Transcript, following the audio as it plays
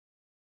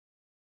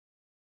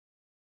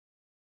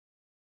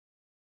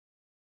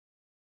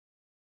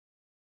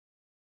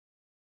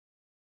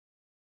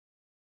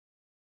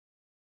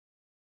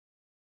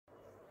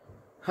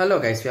Hello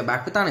guys, we are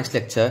back with our next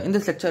lecture. In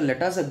this lecture,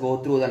 let us go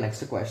through the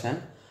next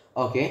question.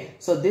 Okay,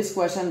 so this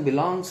question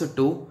belongs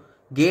to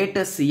GATE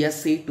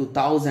CSE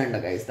 2000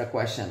 guys, the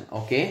question.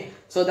 Okay,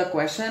 so the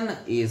question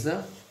is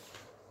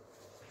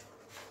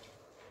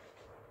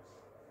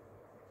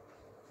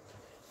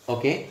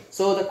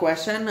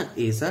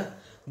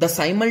the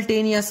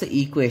simultaneous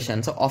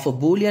equations of a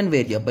Boolean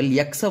variable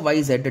x,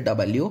 y, z,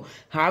 w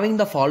having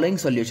the following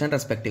solution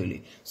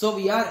respectively. So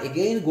we are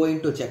again going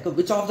to check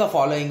which of the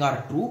following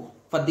are true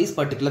for these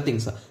particular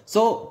things.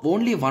 So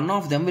only one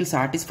of them will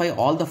satisfy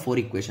all the four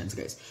equations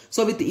guys.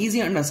 So with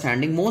easy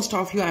understanding, most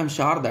of you I am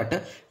sure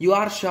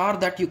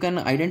that you can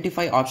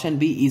identify option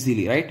B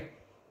easily, right?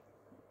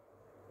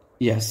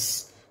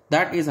 Yes,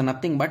 that is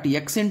nothing but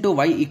x into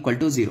y equal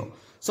to 0.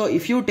 So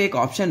if you take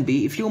option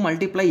B, if you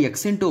multiply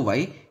x into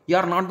y, you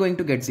are not going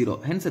to get 0.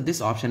 Hence this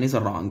option is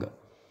wrong.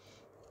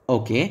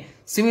 Okay.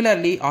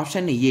 Similarly,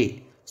 option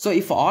A. So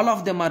if all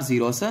of them are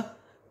zeros,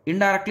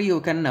 indirectly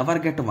you can never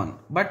get 1.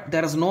 But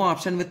there is no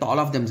option with all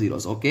of them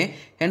zeros. Okay.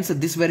 Hence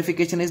this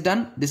verification is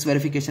done. This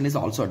verification is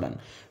also done.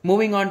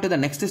 Moving on to the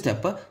next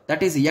step,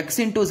 that is x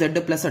into z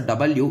plus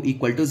w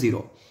equal to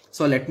 0.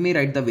 So let me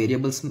write the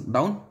variables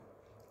down.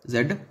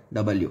 Z,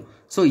 w.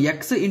 So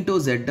x into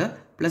z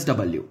plus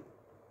w.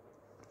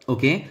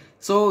 Okay,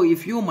 so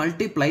if you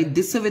multiply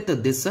this with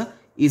this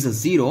is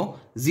 0,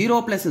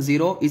 0 plus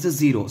 0 is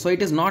 0, so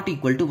it is not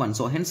equal to 1.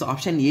 So hence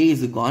option A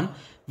is gone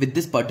with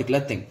this particular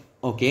thing.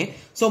 Okay,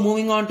 so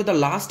moving on to the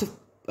last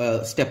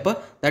step,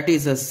 that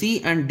is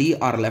C and D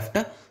are left.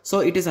 So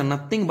it is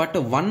nothing but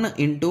 1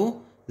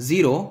 into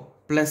 0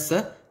 plus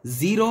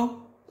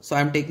 0. So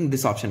I am taking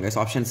this option guys,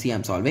 option C I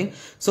am solving.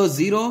 So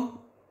 0,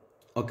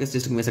 okay,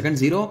 just give me a second,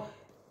 0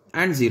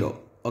 and 0.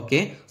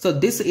 Okay, so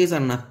this is a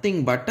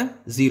nothing but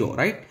 0,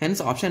 right? Hence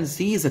option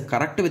C is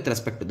correct with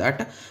respect to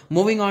that.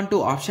 Moving on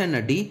to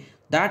option D,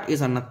 that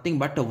is a nothing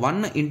but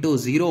 1 into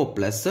 0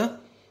 plus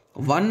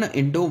 1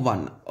 into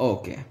 1.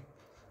 Okay,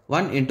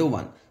 1 into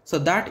 1. So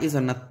that is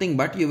a nothing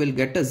but you will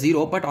get a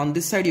 0, but on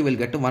this side you will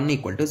get 1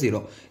 equal to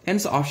 0.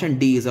 Hence option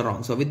D is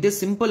wrong. So with this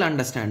simple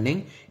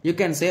understanding, you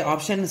can say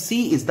option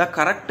C is the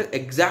correct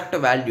exact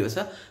values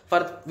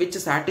for which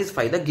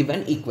satisfy the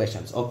given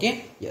equations.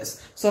 Okay,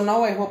 yes. So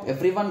now I hope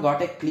everyone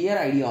got a clear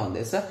idea on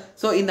this.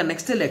 So in the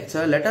next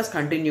lecture, let us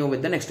continue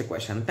with the next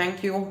question.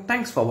 Thank you.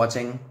 Thanks for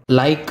watching.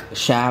 Like,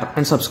 share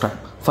and subscribe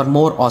for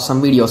more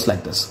awesome videos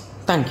like this.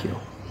 Thank you.